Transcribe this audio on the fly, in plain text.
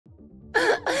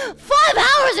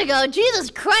ago.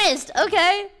 Jesus Christ.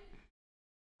 Okay.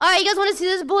 Alright, you guys want to see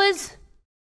this, boys?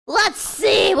 Let's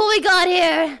see what we got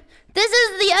here. This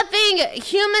is the effing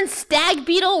human stag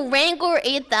beetle Rancor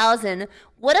 8000.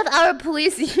 What if our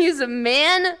police use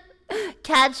man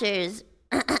catchers?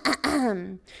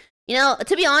 You know,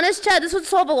 to be honest, Chad, this would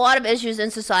solve a lot of issues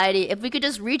in society if we could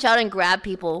just reach out and grab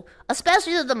people,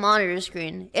 especially at the monitor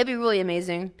screen. It'd be really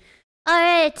amazing.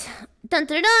 Alright. Dun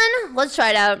dun dun. Let's try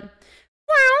it out.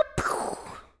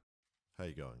 How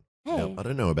you going? Hey. Now, I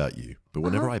don't know about you, but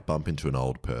whenever I bump into an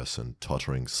old person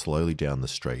tottering slowly down the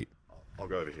street, I'll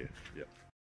go over here. Yep.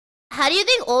 How do you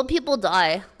think old people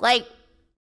die? Like,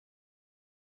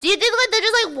 do you think like they're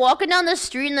just like walking down the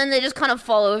street and then they just kind of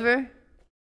fall over?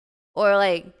 Or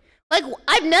like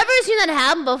I've never seen that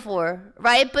happen before,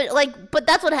 right? But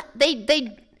that's what they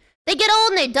get old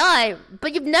and they die,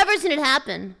 but you've never seen it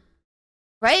happen,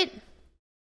 right?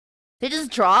 They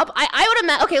just drop. I would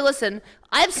imagine. Okay, listen.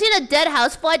 I've seen a dead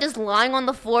housefly just lying on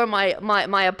the floor of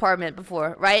my apartment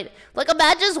before, right? Like,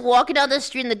 imagine just walking down the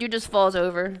street and the dude just falls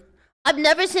over. I've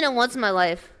never seen it once in my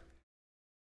life.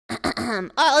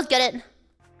 Alright, let's get it.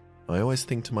 I always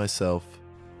think to myself,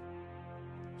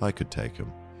 I could take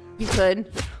him. You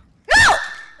could. No!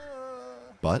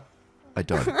 But I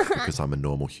don't, because I'm a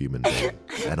normal human being.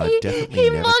 And I've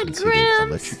definitely never considered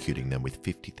electrocuting them with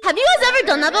 50... Have you guys ever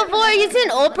done that before? You seen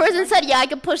an old person and said, yeah, I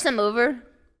could push them over?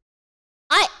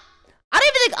 I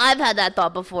don't even think I've had that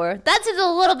thought before. That seems a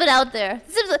little bit out there.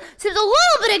 Seems a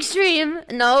little bit extreme.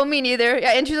 No, me neither.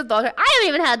 Yeah, intrusive thought. I haven't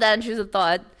even had that intrusive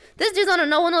thought. This dude's on a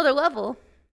no other level.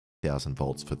 1,000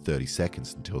 volts for 30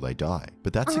 seconds until they die.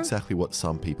 But that's exactly what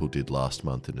some people did last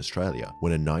month in Australia,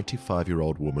 when a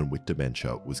 95-year-old woman with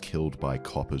dementia was killed by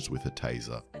coppers with a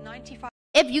taser.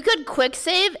 If you could quick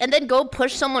save and then go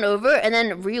push someone over and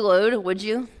then reload, would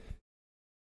you?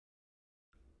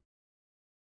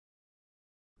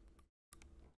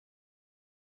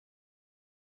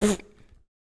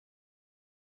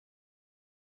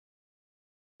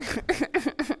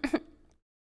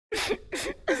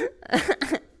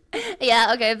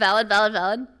 Yeah, okay, valid.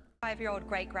 5-year-old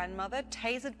great-grandmother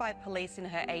tasered by police in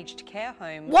her aged care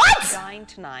home. What? Dying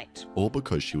tonight. All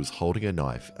because she was holding a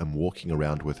knife and walking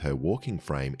around with her walking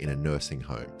frame in a nursing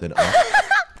home. Then Hey,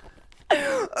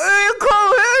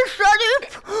 come here, Sonny.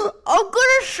 I'm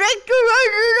gonna shake you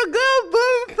right in the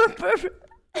gut.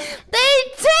 They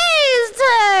tased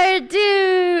her,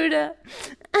 dude.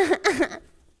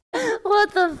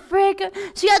 What the frick?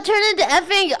 She got turned into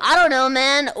effing, I don't know,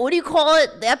 man. What do you call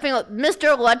it? The effing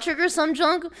Mr. Electric or some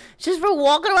junk? Just for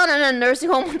walking around in a nursing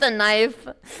home with a knife.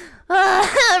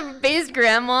 Base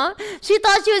grandma. She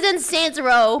thought she was in Saints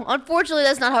Row. Unfortunately,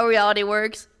 that's not how reality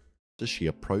works. As she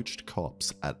approached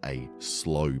cops at a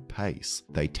slow pace,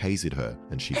 they tasered her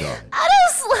and she died. At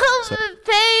a slow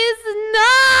pace?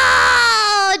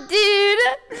 No, dude.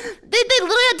 They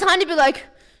literally had time to be like,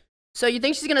 so you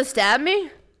think she's gonna stab me?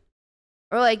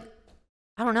 Or like,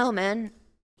 I don't know, man.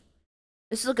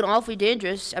 This is looking awfully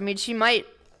dangerous. I mean, she might,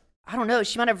 I don't know,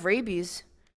 she might have rabies.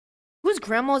 Whose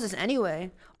grandma is this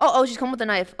anyway? Oh, she's coming with a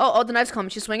knife. Oh, the knife's coming.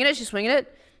 She's swinging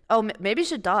it. Oh, maybe she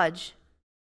should dodge.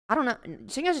 I don't know. You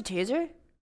think I should tase her?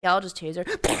 Yeah, I'll just tase her.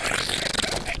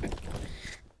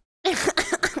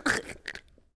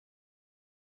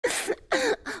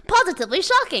 Positively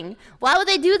shocking. Why would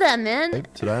they do that, man?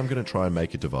 Today I'm going to try and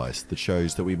make a device that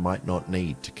shows that we might not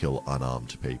need to kill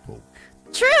unarmed people.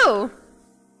 True.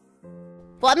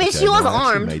 Well, I mean, she was I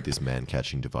actually armed. made this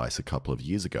man-catching device a couple of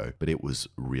years ago, but it was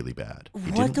really bad. It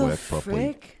What didn't work the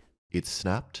properly. frick? It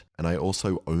snapped, and I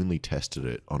also only tested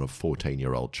it on a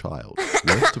 14-year-old child.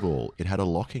 Worst of all, it had a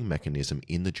locking mechanism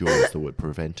in the jaws that would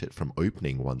prevent it from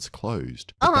opening once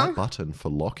closed. But that button for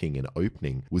locking and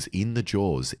opening was in the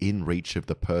jaws, in reach of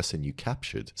the person you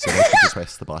captured, so they could just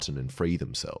press the button and free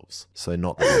themselves. So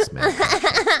not the best man.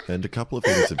 And a couple of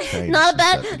things have changed. Not a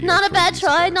bad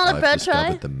try. I've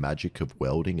discovered the magic of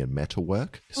welding and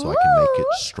metalwork, so I can make it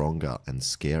stronger and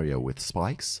scarier with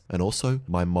spikes. And also,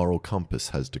 my moral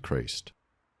compass has decreased.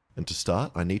 And to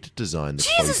start, I need to design the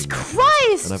Jesus closing Christ!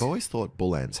 mechanism. And I've always thought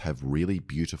bull ants have really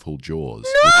beautiful jaws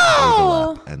which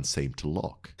overlap and seem to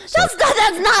lock. So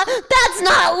That's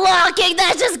not locking.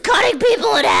 That's just cutting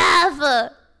people in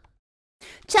half.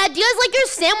 Chad, do you guys like your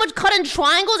sandwich cut in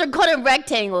triangles or cut in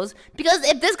rectangles? Because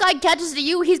if this guy catches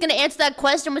you, he's gonna answer that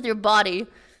question with your body.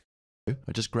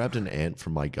 I just grabbed an ant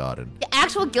from my garden. The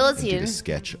actual And guillotine. did a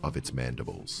sketch of its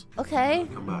mandibles. Okay.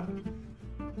 Come back.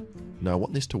 Now I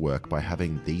want this to work by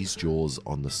having these jaws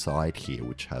on the side here,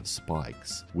 which have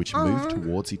spikes, which move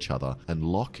towards each other and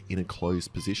lock in a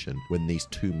closed position when these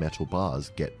two metal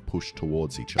bars get pushed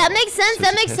towards each other. That makes sense. So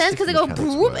that makes sense because they go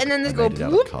boop and then they go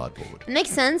boop. Cardboard, it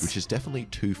makes sense. which is definitely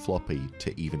too floppy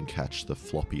to even catch the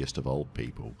floppiest of old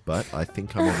people. But I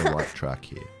think I'm on the right track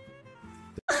here.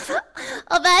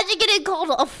 Imagine getting called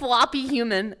a floppy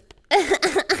human.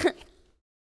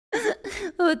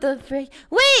 What the frick?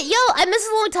 Wait, yo, I missed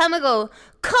a long time ago.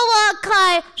 Kawa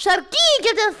Kai Sharki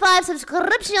gifted 5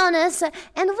 subscriptions and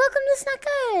welcome to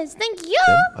Snackers. Thank you.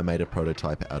 Then I made a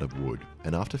prototype out of wood,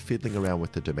 and after fiddling around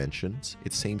with the dimensions,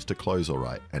 it seems to close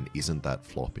alright and isn't that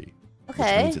floppy.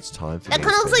 Okay. Which means it's time for me to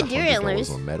looks spend like deer antlers.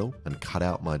 $100 on metal and cut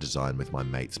out my design with my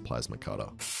mate's plasma cutter.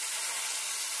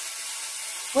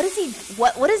 What is he?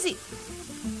 What is he?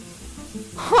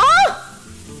 Huh?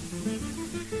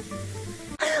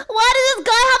 Why does this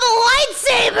guy have a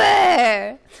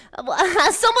lightsaber?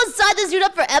 Someone signed this dude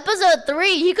up for episode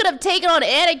 3. He could have taken on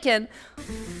Anakin.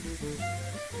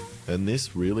 And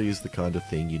this really is the kind of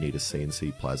thing you need a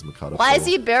CNC plasma cutter Why for. is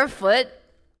he barefoot?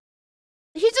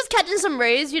 He's just catching some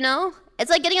rays, you know? It's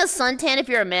like getting a suntan if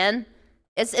you're a man.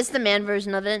 It's the man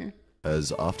version of it.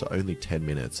 As after only 10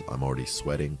 minutes, I'm already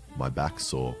sweating, my back's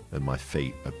sore, and my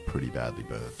feet are pretty badly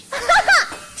burnt.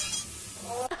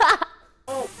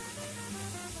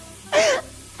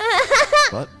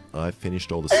 But I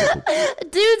finished all the simple...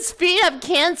 Dude's feet have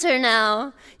cancer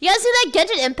now. You guys see that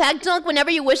Genshin Impact dunk?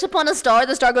 Whenever you wish upon a star,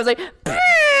 the star goes like...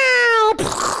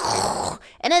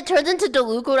 And it turns into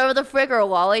Diluc or whatever the frick, or a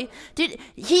Wally. Dude,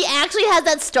 he actually has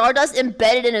that stardust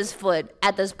embedded in his foot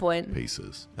at this point.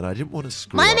 Pieces. And I didn't want to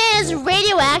screw My up man the is more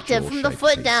radioactive complicated from the jaw-shaped foot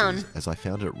pieces, down. As I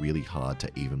found it really hard to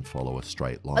even follow a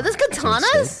straight line. Are those So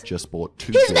katanas? instead, just bought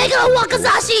 2 He's jaws making a from the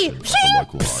wakizashi! door section at the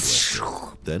local hardware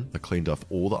store. Then I cleaned off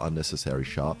all the unnecessary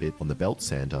sharp bit on the belt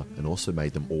sander and also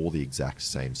made them all the exact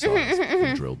same size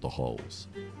and drilled the holes.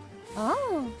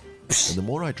 Oh. And the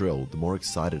more I drill, the more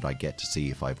excited I get to see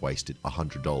if I've wasted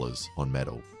 $100 on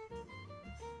metal.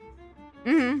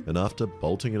 And after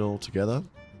bolting it all together,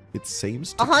 it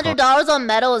seems to $100 on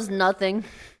metal is nothing.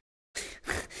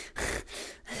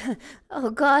 Oh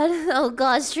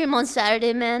god, stream on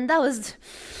Saturday, man. That was...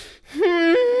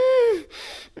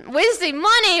 wasting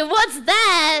money, what's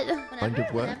that? kind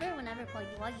of work. Whenever,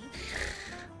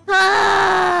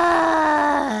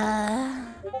 Ah.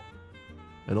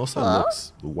 And also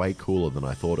looks way cooler than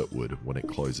I thought it would when it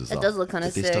closes up. It does look kinda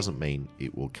But this sick. doesn't mean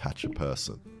it will catch a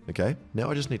person. Okay, now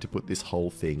I just need to put this whole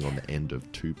thing on the end of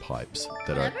 2 pipes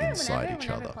that are inside each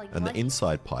other. And the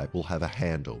inside pipe will have a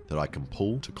handle that I can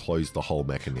pull to close the whole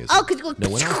mechanism. Oh, could you go... Now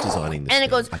when I was designing this And it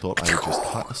thing, goes... I thought I would just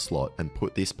cut a slot and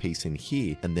put this piece in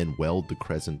here and then weld the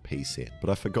crescent piece in. But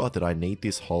I forgot that I need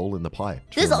this hole in the pipe.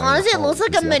 to This remain honestly, it whole, looks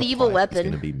like because a the other medieval pipe is weapon.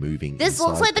 gonna be moving This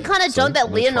looks inside like the there. kind of junk that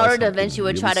I'm gonna try Leonardo da something Vinci would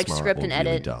really try to smart script or and really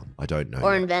edit. dumb. I don't know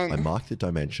Or yet. invent. I marked the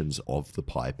dimensions of the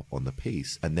pipe on the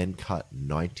piece and then cut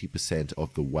 90%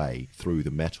 of the way through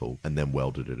the metal and then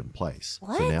welded it in place.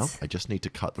 What? So now I just need to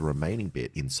cut the remaining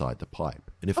bit inside the pipe.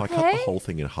 And if I cut the whole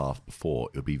thing in half before,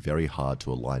 it would be very hard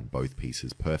to align both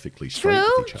pieces perfectly straight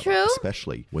with each other,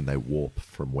 especially when they warp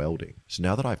from welding. So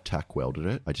now that I've tack welded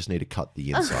it, I just need to cut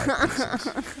the inside pieces.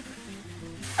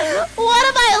 What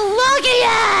am I looking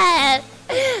at?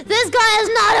 This guy is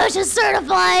not OSHA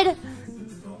certified.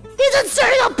 He's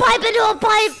inserting a pipe into a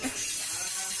pipe.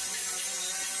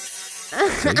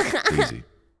 See? Easy.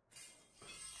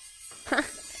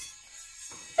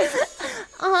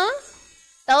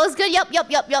 That was good. Yup.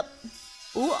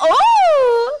 Ooh,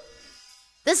 oh!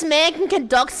 This man can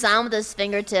conduct sound with his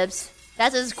fingertips.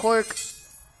 That's his quirk.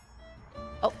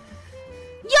 Oh.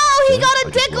 Yo, he Then got I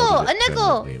a just tickle! welded A it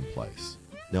nickel! permanently in place.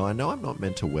 Now I know I'm not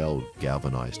meant to weld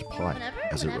galvanized pipe,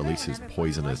 as it releases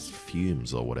poisonous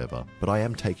fumes or whatever, but I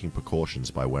am taking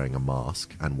precautions by wearing a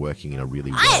mask and working in a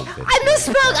really I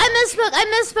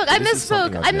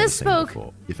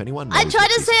misspoke. If anyone I knows tried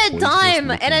what to this say a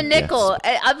dime and a poisonous-looking nickel.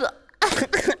 death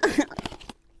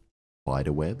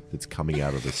spider web that's coming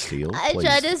out of the steel, I please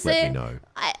tried to let say... me know.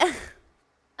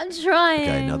 I'm trying.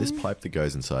 Okay, now this pipe that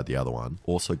goes inside the other one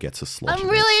also gets a slot I'm in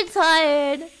it. really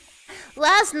tired.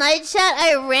 Last night, chat,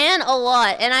 I ran a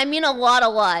lot. And I mean a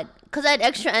lot. Because I had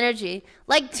extra energy.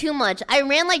 Like, too much. I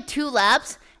ran like 2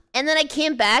 laps. And then I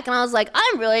came back and I was like,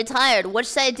 I'm really tired. What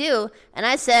should I do? And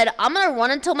I said, I'm going to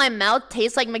run until my mouth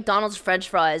tastes like McDonald's French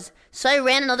fries. So I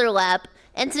ran another lap.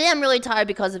 And today I'm really tired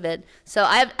because of it. So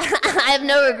I have, I have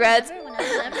no regrets.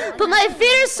 But my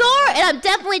feet are sore and I'm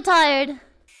definitely tired.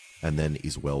 And then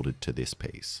is welded to this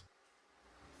piece.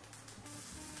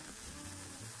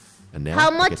 And now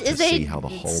How I much get to is see a- how the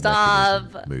whole Stop.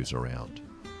 mechanism moves around.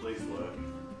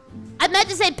 meant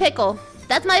to say pickle.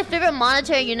 That's my favorite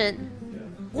monetary unit.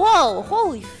 Whoa,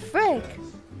 holy frick.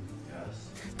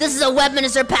 This is a weapon to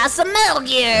surpass the Metal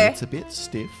Gear. It's a bit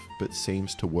stiff, but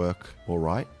seems to work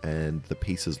alright, and the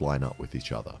pieces line up with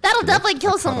each other. That'll definitely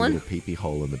kill someone. A little pee-pee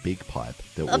hole in the big pipe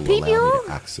that will pee-pee allow me hole?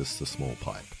 to access the small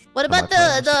pipe. What And about my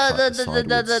plan is to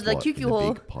cut the sideward QQ slot in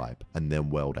hole? the big pipe, and then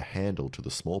weld a handle to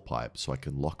the small pipe so I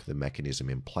can lock the mechanism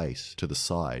in place to the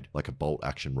side like a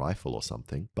bolt-action rifle or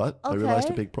something. But I realized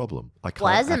a Okay. big problem. I can't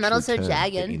Why is the metal actually so turn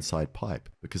jagged? the inside pipe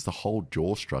because the whole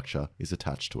jaw structure is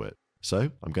attached to it.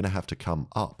 So I'm going to have to come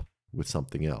up with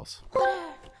something else.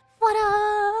 What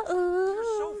up? You're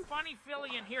so funny,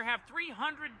 Filian. Here, have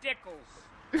 300 dickles.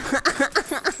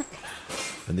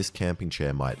 And this camping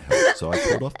chair might help. So I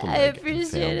pulled off the I leg and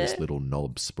appreciate found this it. little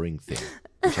knob spring thing,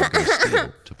 which I'm going to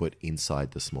steal to put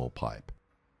inside the small pipe.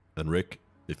 And Rick,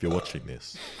 if you're watching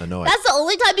this, I know That's the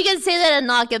only time you can say that and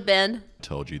not get banned. I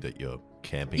told you that your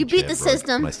camping You beat chair the broke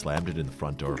system. when I slammed it in the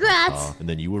front door of my Congrats. car, and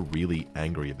then you were really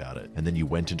angry about it. And then you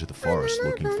went into the forest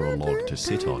looking for a log to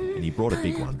sit on, and you brought a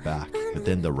big one back. But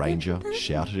then the ranger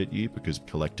shouted at you because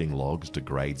collecting logs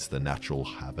degrades the natural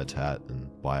habitat and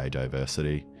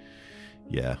biodiversity.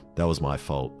 Yeah, that was my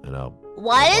fault, and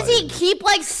Why does he keep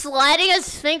like sliding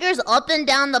his fingers up and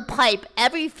down the pipe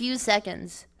every few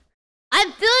seconds?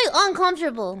 I'm feeling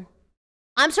uncomfortable.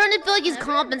 I'm starting to feel like he's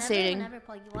compensating.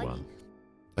 one.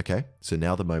 Okay, so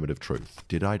now the moment of truth.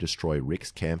 Did I destroy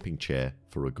Rick's camping chair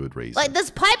for a good reason? Like, this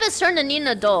pipe is starting to need an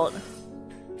adult.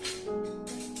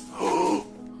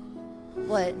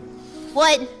 What?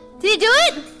 What? Did he do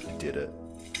it? He did it.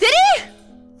 Did he?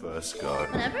 First go.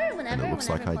 Whenever, And it looks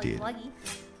like I did.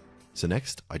 So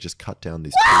next, I just cut down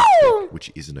this Wow! toothpick,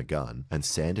 which isn't a gun, and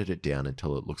sanded it down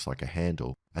until it looks like a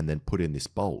handle, and then put in this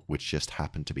bolt, which just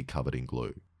happened to be covered in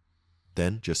glue.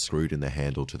 Then just screwed in the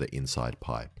handle to the inside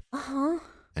pipe. Uh-huh.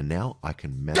 And now I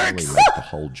can manually make the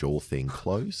whole jaw thing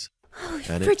close,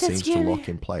 and frick, it that seems to scared me. lock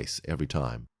in place every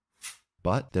time.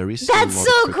 But there is still That's a lot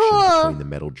so of friction cool! between the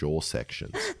metal jaw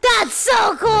sections. That's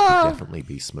so They could cool! definitely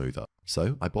be smoother.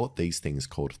 So I bought these things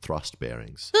called thrust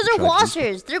bearings. Those which are I've used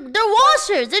washers. They're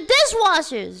washers. They're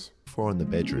dishwashers. before in the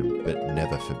bedroom, but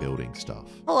never for building stuff.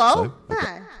 Hello? So I got-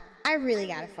 Huh. I really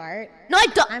gotta fart. No, I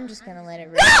don't. I'm just gonna let it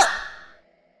rip.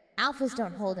 No! Alphas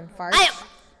don't hold in farts. I.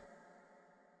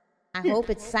 I hope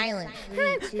it's silent.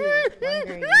 3, 2,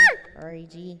 1,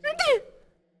 R-E-G.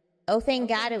 Oh, thank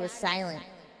God it was silent.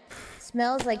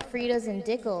 Smells like Fritos and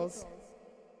Dickles.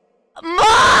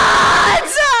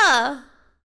 Monza!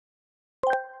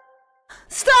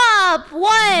 Stop!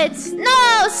 What?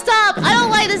 No, stop! I don't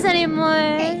like this anymore.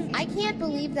 Hey, I can't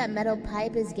believe that metal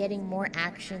pipe is getting more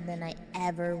action than I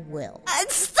ever will.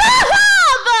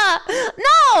 Stop!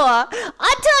 No!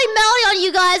 I'm telling Melly on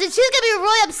you guys, and she's gonna be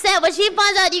really upset when she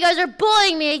finds out you guys are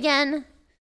bullying me again.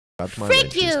 grabbed my Freak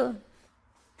wrenches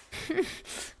you!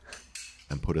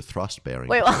 and put a thrust bearing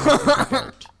Wait, in the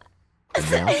bolt.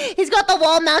 And now He's got the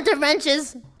wall-mounted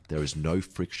wrenches. there is no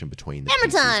friction between the Hammer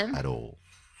pieces time. at all.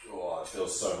 Oh, it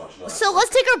feels so much nicer. So let's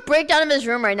take a breakdown of his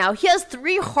room right now. He has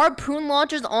 3 harpoon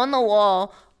launchers on the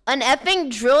wall, an effing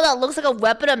drill that looks like a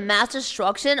weapon of mass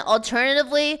destruction.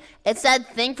 Alternatively, it's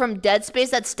that thing from Dead Space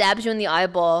that stabs you in the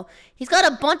eyeball. He's got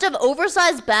a bunch of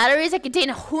oversized batteries that contain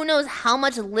who knows how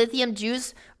much lithium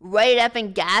juice, ready to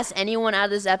effing gas anyone out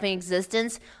of this effing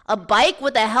existence. A bike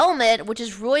with a helmet, which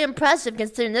is really impressive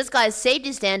considering this guy's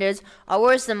safety standards are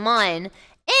worse than mine.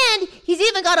 And he's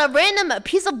even got a random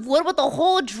piece of wood with a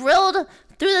hole drilled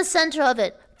through the center of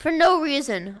it for no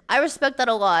reason. I respect that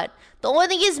a lot. The only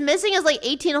thing he's missing is like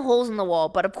 18 holes in the wall,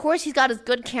 but of course he's got his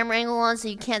good camera angle on so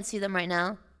you can't see them right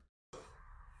now.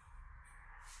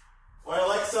 Wait,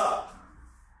 Alexa.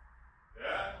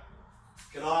 Yeah?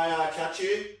 Can I catch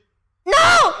you?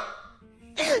 No!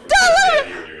 Don't let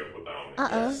him! You're gonna put that on me.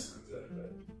 Uh-oh. Yes, exactly.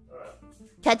 Alright.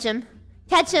 Catch him.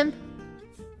 Catch him.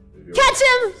 Catch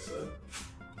him!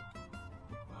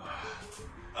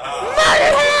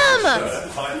 Murder him!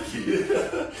 Thank you.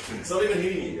 It's not even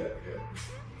hitting you yet. Okay.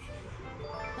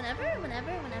 Whenever.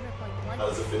 How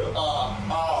does it feel? I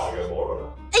got more on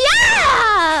it.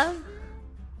 Yeah!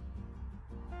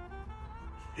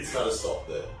 He's gotta stop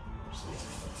there.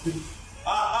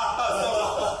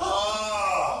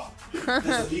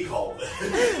 There's a big hole there.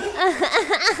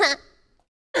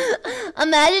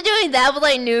 Imagine doing that with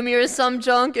like Numi or some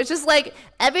junk. It's just like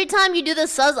every time you do the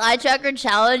Sus Eye Tracker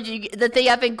challenge, the thing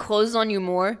having closed on you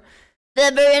more. At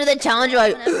the very end of the challenge, you're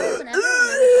like.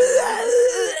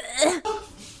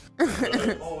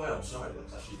 Oh wait, I'm sorry,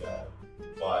 that's actually bad.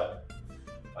 But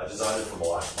I designed it from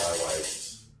my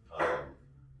waist.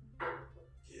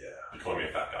 Yeah. You calling me a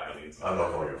fat guy on the inside? I'm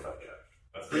not calling you a fat guy.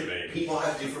 That's pretty mean. People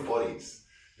have different bodies.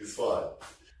 It's fine.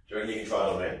 Do you reckon you can try it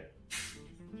on me?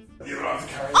 You don't have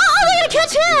to carry it. Oh, they're gonna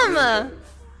catch him!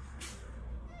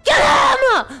 Get him!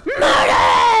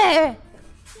 Murder!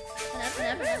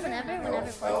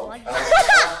 Whenever.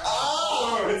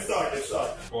 Oh, it's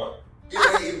stuck. What?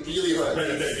 It really hurt.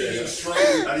 It's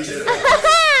straight.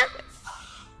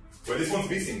 Wait, this one's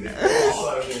missing. This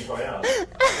one's cry out.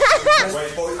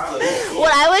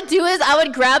 What I would do is I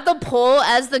would grab the pole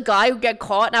as the guy who get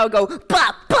caught, and I would go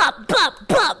pop, pop, pop,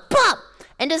 pop, pop,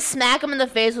 and just smack him in the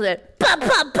face with it. Pop,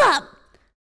 pop, pop.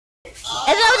 And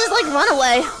then I would just like run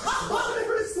away.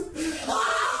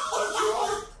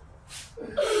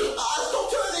 Stop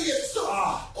turning it!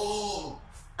 Stop! Oh.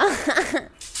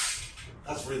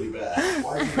 That's really bad.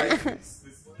 Why are you making this?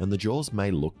 And the jaws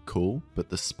may look cool, but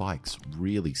the spikes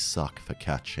really suck for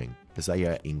catching, as they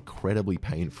are incredibly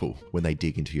painful when they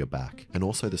dig into your back. And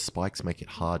also the spikes make it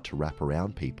hard to wrap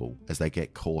around people as they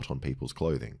get caught on people's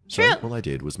clothing. So all I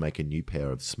did was make a new pair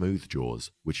of smooth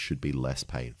jaws, which should be less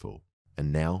painful.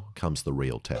 And now comes the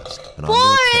real test. And I'm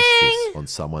going to test this on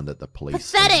someone that the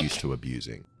police are used to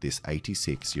abusing. This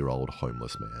 86-year-old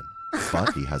homeless man.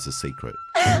 But he has a secret.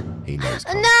 He knows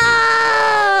kung fu.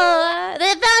 No!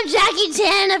 They found Jackie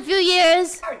Chan in a few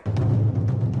years.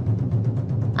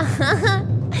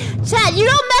 Chad, you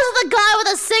don't mess with a guy with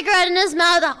a cigarette in his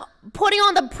mouth putting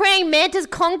on the praying mantis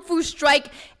kung fu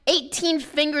strike 18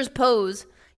 fingers pose.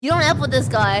 You don't F with this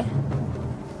guy.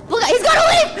 Look, he's gonna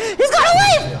leave! He's gonna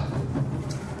leave!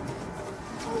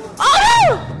 Oh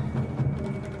no!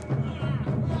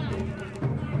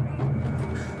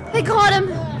 They caught him.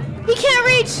 He can't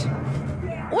reach.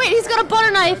 Wait, he's got a butter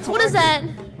knife. What is that?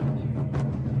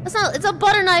 That's not. It's a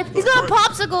butter knife. He's got a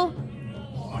popsicle.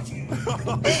 He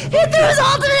threw his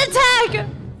ultimate attack.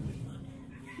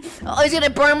 Oh, he's gonna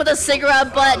burn him with a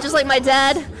cigarette butt, just like my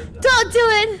dad. Don't do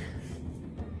it.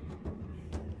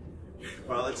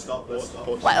 Well, let's stop.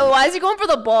 Why is he going for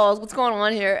the balls? What's going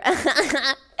on here?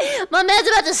 My man's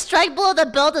about to strike below the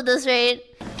belt at this rate.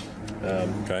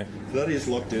 Okay. That is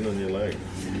locked in on your leg.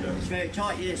 It's very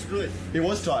tight, yeah, it's good. It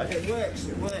was tight. It works.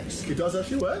 It does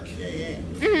actually work? Yeah.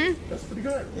 That's pretty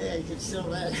good. Yeah, you can sell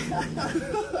that.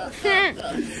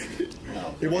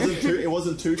 It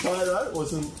wasn't too tight though? It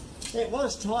wasn't... It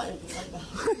was tight,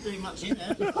 pretty much in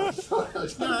there. No, that's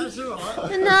alright.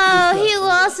 No, he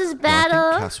lost his I battle.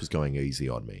 think Cass was going easy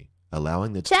on me,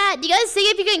 allowing the Chat, do you guys think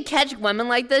if you can catch women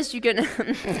like this, you can...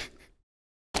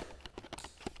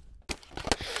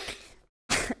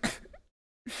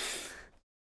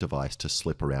 device to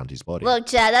slip around his body. Look,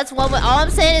 Chad, that's one way. All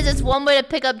I'm saying is it's one way to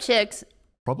pick up chicks.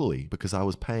 Probably because I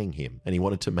was paying him and he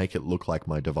wanted to make it look like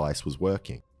my device was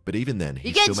working. But even then,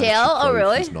 he get still jail? managed to Oh, probe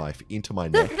really? his knife into my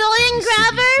The neck. Filian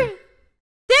grabber?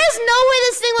 There's no way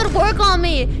this thing would work on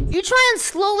me. You try and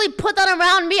slowly put that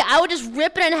around me, I would just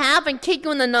rip it in half and kick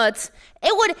you in the nuts.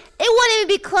 It wouldn't even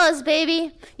be close,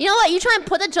 baby. You know what? You try and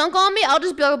put the junk on me, I'll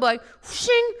just be able to be like,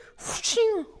 whooshing,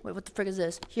 whooshing. Wait, what the frick is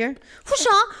this? Here?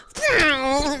 Whoosha.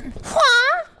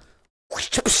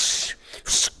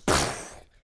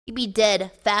 You'd be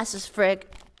dead, fast as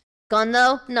frick. Gun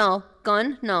though? No.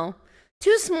 Gun? No.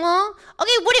 Too small?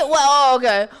 Okay, what do you, well, oh,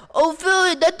 okay. Oh,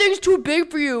 Phil, that thing's too big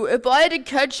for you. If I had to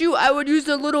catch you, I would use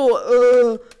a little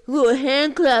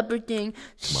hand clapper thing.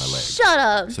 My leg. Shut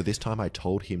up. So this time I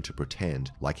told him to pretend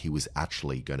like he was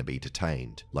actually going to be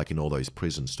detained, like in all those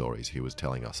prison stories he was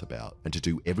telling us about, and to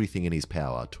do everything in his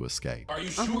power to escape. Are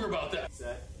you sure about that?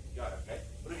 Go, okay.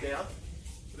 Put it down.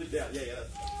 Put it down. Yeah.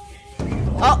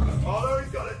 Oh, Oh, no,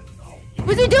 he's got it.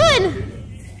 what's he doing?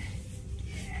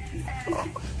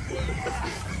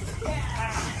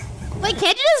 Wait,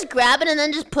 can't you just grab it and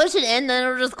then just push it in, then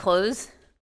it'll just close?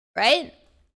 Right?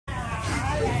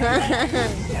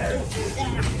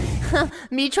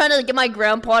 Me trying to get my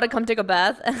grandpa to come take a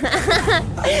bath.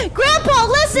 Grandpa,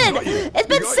 listen! It's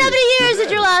been 70 years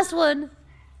since your last one.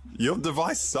 Your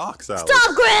device sucks, Alex.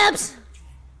 Stop, Gramps!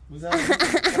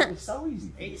 That was so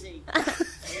easy. Easy.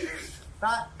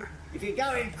 But if you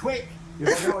go in quick,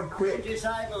 If I'm going quick,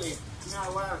 disable it.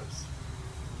 No worries.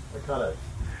 I kind of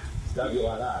stab you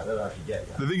like that, then I can get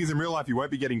you. The thing is, in real life, you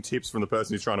won't be getting tips from the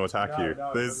person who's trying to attack you.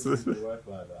 There's... it doesn't work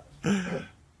like that.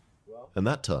 And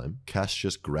that time, Cass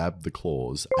just grabbed the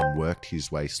claws and worked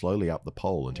his way slowly up the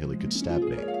pole until he could stab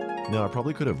me. Now, I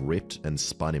probably could have ripped and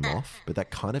spun him off, but that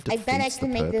kind of I bet I defeats the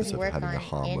can make this purpose of work having a on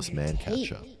harmless Andrew man Tate.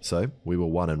 catcher. So, we were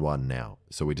 1-1 now.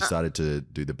 So we decided to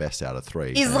do the best out of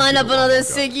 3. He's and lined give up it one another more go.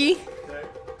 ciggy.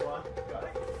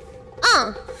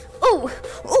 Ooh.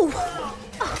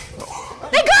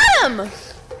 They got him!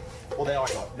 Well, now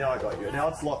I got you. Now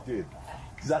it's locked in.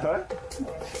 Is that her?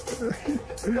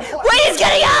 Wait, he's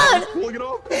getting out! Look it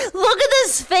up. Look at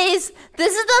this face.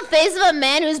 This is the face of a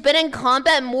man who's been in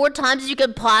combat more times than you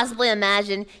could possibly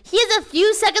imagine. He is a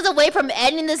few seconds away from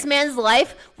ending this man's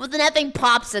life with an effing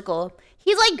popsicle.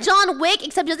 He's like John Wick,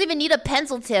 except he doesn't even need a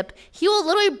pencil tip. He will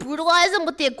literally brutalize him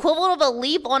with the equivalent of a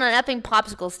leaf on an effing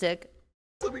popsicle stick.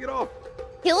 Flipping it off.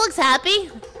 He looks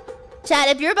happy. Chad,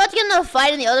 if you're about to get in a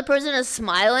fight and the other person is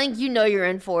smiling, you know you're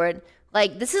in for it.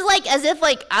 Like, this is like as if,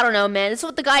 like, I don't know, man. This is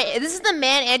what the guy, this is the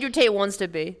man Andrew Tate wants to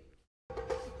be.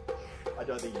 I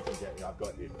don't think you can get me. I've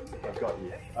got you. I've got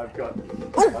you. I've got you.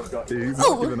 Ooh. I've got you. He's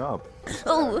not giving up.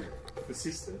 Oh.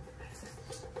 Persistent.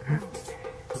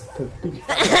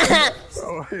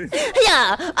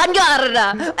 Yeah,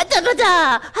 Angarda.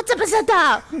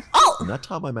 Oh! And that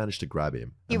time I managed to grab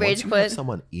him. He And rage once you quit. have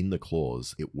someone in the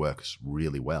claws, it works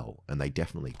really well, and they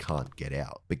definitely can't get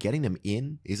out. But getting them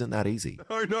in isn't that easy.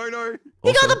 No, no, no.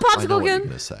 He got the Also, I know popsicle what again. You're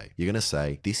gonna say. You're gonna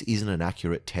say this isn't an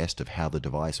accurate test of how the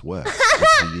device works.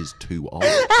 As he is too old.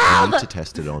 You need to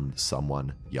test it on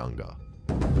someone younger.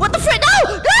 What the frick?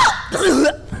 No!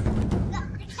 No!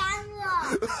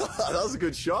 That was a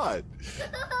good shot.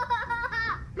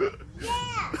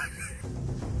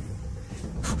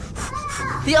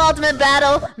 The ultimate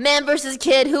battle, man versus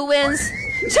kid, who wins?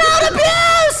 Child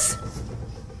abuse!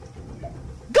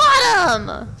 Got him!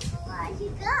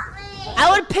 I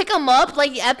would pick him up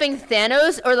like epping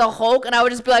Thanos or the Hulk, and I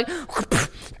would just be like,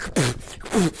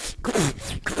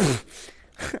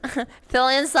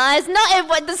 Filian size. No, it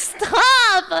would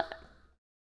stop.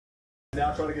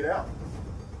 Now trying to get out.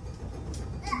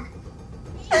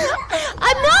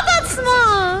 I'm not that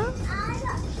small.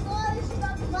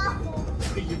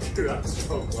 You do have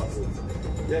strong muscles.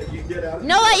 Yeah, you get out. You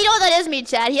know what? You know what that is, me,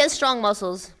 Chad. He has strong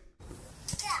muscles.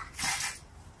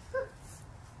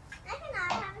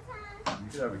 You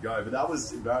can have a go, but that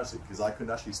was embarrassing because I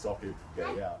couldn't actually stop him from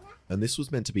getting out. And this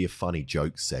was meant to be a funny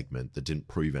joke segment that didn't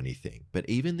prove anything. But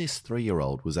even this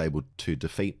 3-year-old was able to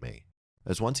defeat me.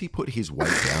 As once he put his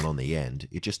weight down on the end,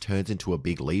 it just turns into a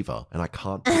big lever, and I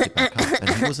can't pick it back up. And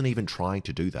he wasn't even trying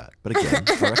to do that. But again,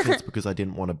 I reckon it's because I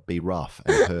didn't want to be rough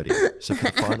and hurt him. So for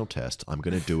the final test, I'm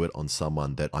going to do it on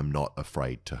someone that I'm not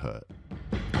afraid to hurt.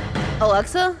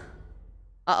 Alexa?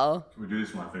 Uh-oh. Can we do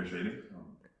this when I finish eating?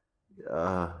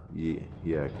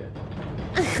 Yeah, okay.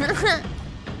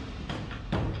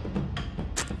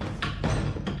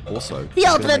 Also, The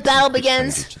I'm gonna ultimate make some battle quick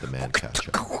begins. changes to the man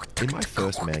catcher. In my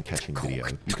first man catching video,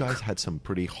 you guys had some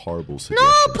pretty horrible No,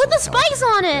 suggestions. put the on how I can spikes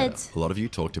make on better. it. A lot of you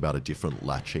talked about a different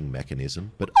latching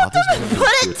mechanism, but others wanted Put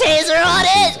a to attach taser on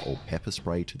tasers it. or pepper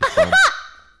spray to the front.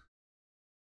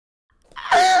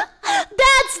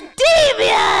 That's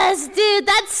devious, dude.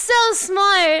 That's so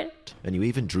smart. And you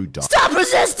even drew dots. Stop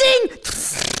resisting.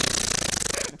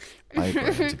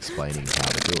 Diagrams explaining how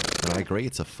to do it. And I agree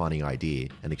it's a funny idea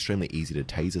and extremely easy to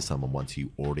taser someone once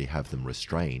you already have them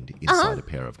restrained inside a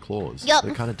pair of claws. Yup.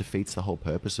 But it kind of defeats the whole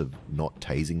purpose of not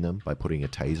tasing them by putting a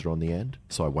taser on the end.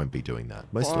 So I won't be doing that.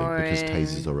 Mostly because Boring.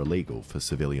 tasers are illegal for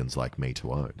civilians like me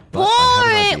to own. But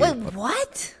I have Boring. an idea. Wait,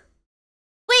 what?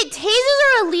 Wait, tasers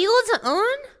are illegal to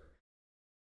own?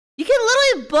 You can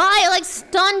literally buy like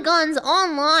stun guns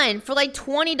online for like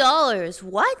 $20.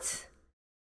 What?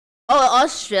 Oh,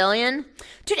 Australian?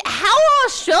 Dude, how are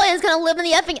Australians gonna live in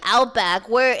the effing outback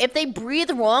where if they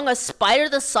breathe wrong, a spider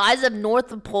the size of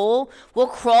North Pole will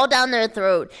crawl down their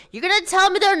throat? You're gonna tell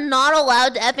me they're not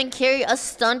allowed to effing carry a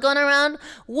stun gun around?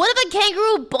 What if a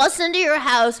kangaroo busts into your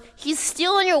house, he's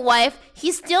stealing your wife,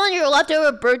 he's stealing your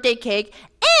leftover birthday cake,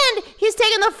 and he's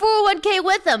taking the 401k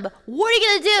with him? What are you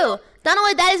gonna do? Not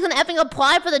only that, he's gonna effing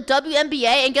apply for the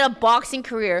WNBA and get a boxing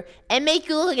career and make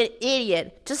you look like an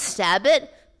idiot. Just stab it?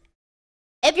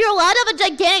 If you're allowed to have a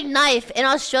gigantic knife in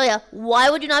Australia, why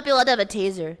would you not be allowed to have a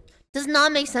taser? Does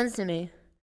not make sense to me.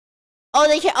 Oh,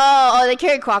 they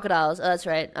carry crocodiles. Oh, that's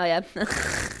right. Oh, yeah.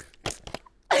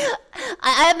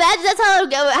 I imagine that's how it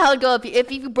would go.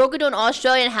 If you broke into an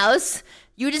Australian house,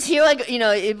 you would just hear like, you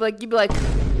know, you'd be like,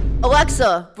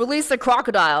 Alexa, release the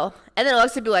crocodile. And then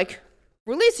Alexa would be like,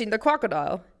 releasing the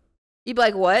crocodile. You'd be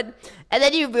like, what? And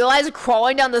then you realize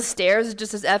crawling down the stairs is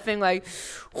just this effing like...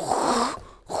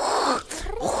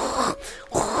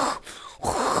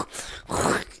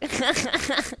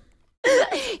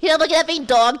 You know, like an effing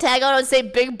dog tag on it would say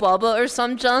Big Bubba or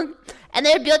some junk. And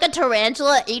there'd be like a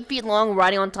tarantula 8 feet long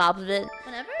riding on top of it.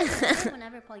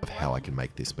 Of how I can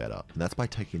make this better. And that's by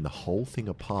taking the whole thing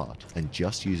apart and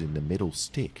just using the middle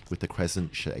stick with the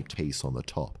crescent-shaped piece on the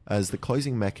top. As the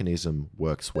closing mechanism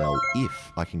works well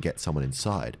if I can get someone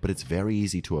inside, but it's very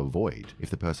easy to avoid if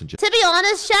the person just... To be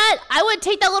honest, chat, I would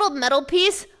take that little metal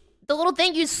piece, the little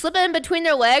thing, you slip it in between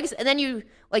their legs, and then you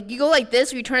go like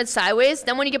this, or you turn it sideways.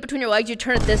 Then when you get between your legs, you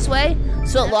turn it this way,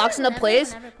 so it locks into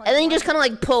place, and then you just kind of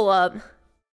like pull up.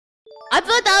 I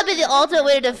feel like that would be the ultimate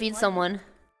way to defeat someone.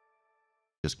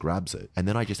 Just grabs it, and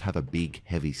then I just have a big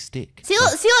heavy stick. See,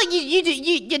 like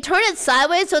you turn it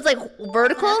sideways, so it's like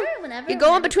vertical. You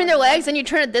go in between their legs, and you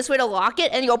turn it this way to lock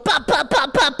it, and you go pop, pop,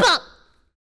 pop, pop, pop.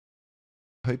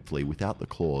 Hopefully, without the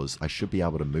claws, I should be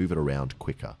able to move it around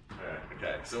quicker.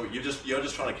 Okay, so you're just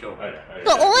trying to kill me.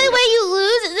 The only way you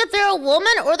lose is if they're a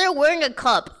woman or they're wearing a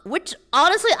cup. Which,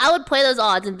 honestly, I would play those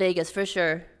odds in Vegas for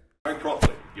sure. Going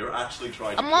properly. You're actually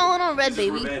trying to I'm all in on red, baby.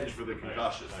 This is revenge for the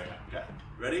concussion. Okay.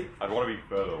 Ready? I'd want to be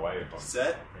further away if I'm...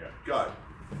 Set. Go.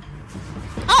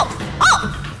 Oh!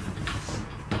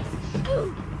 Oh!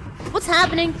 What's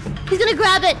happening? He's gonna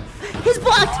grab it. He's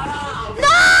blocked.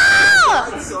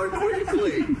 No! So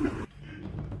quickly.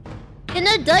 You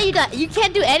die. You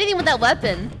can't do anything with that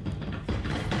weapon.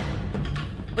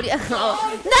 What do you?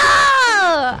 Oh.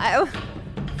 No!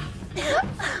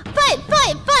 Fight!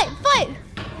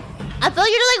 I feel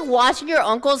like you're just like watching your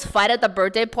uncles fight at the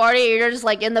birthday party. You're just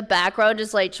like in the background,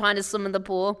 just like trying to swim in the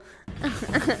pool.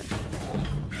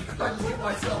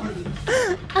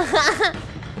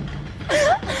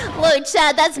 Look,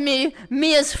 Chad, that's me.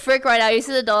 Me as frick right now. You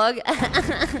see the dog?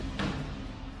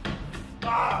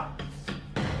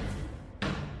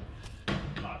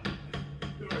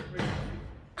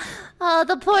 Oh,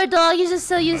 the poor dog. He's just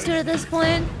so used to it at this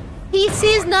point. He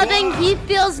sees nothing. He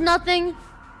feels nothing.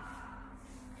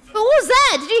 But what was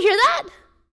that? Did you hear that?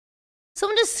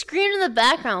 Someone just screamed in the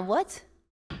background. What?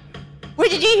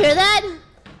 Wait, did you hear that?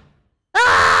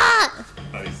 Ah!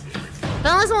 Sounded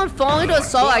like someone falling into a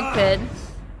Sarlacc pit.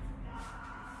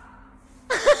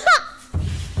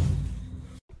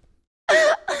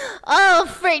 Oh,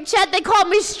 freak. Chat, they caught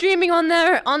me streaming on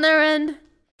their end.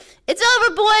 It's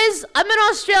over, boys. I'm in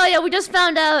Australia. We just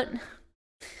found out.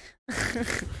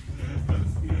 What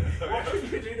can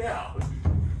you do now?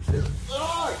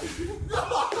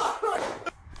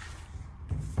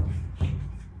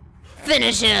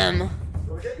 Finish him.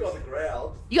 We'll get you on the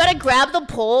ground. You gotta grab the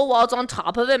pole while it's on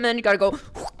top of him, and then you gotta go.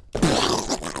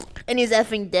 And he's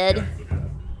effing dead.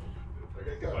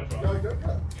 Okay, go.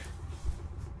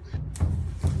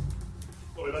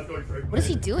 What is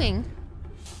he doing?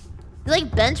 He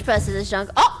like bench presses his junk.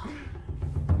 Oh!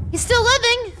 He's still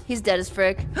living! He's dead as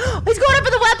frick. He's going up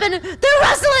for the weapon! They're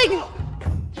wrestling!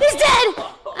 He's dead!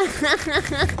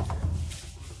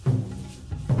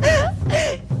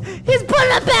 He's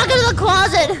putting it back into the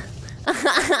closet!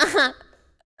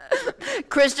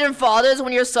 Christian fathers,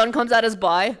 when your son comes out as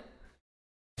bi.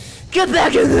 Get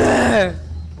back in there!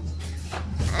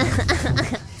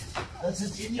 Das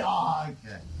ist in your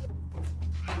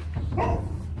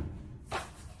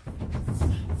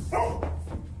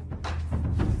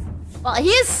Well, he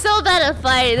is so bad at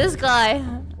fighting, this guy.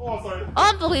 Oh, sorry.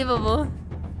 Unbelievable.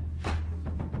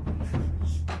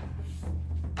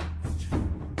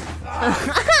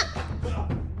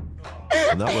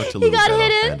 And that worked a little better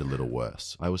and a little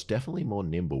worse. I was definitely more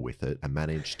nimble with it and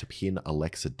managed to pin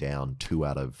Alexa down 2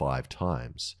 out of 5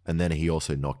 times. And then he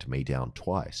also knocked me down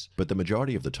twice. But the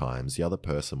majority of the times, the other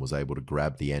person was able to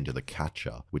grab the end of the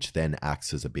catcher, which then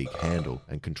acts as a big handle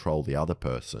and control the other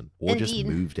person. Or just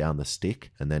move down the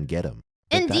stick and then get him.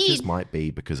 But that just might be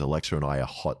because Alexa and I are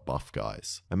hot buff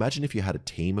guys. Imagine if you had a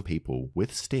team of people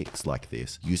with sticks like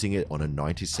this, using it on a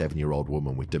 97-year-old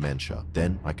woman with dementia.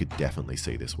 Then I could definitely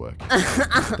see this work.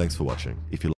 Thanks for watching.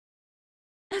 If you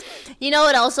know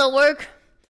what else will work?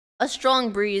 A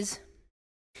strong breeze.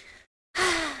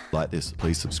 like this,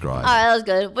 please subscribe. Alright, that was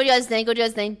good. What do you guys think?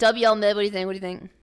 WL mid, what do you think?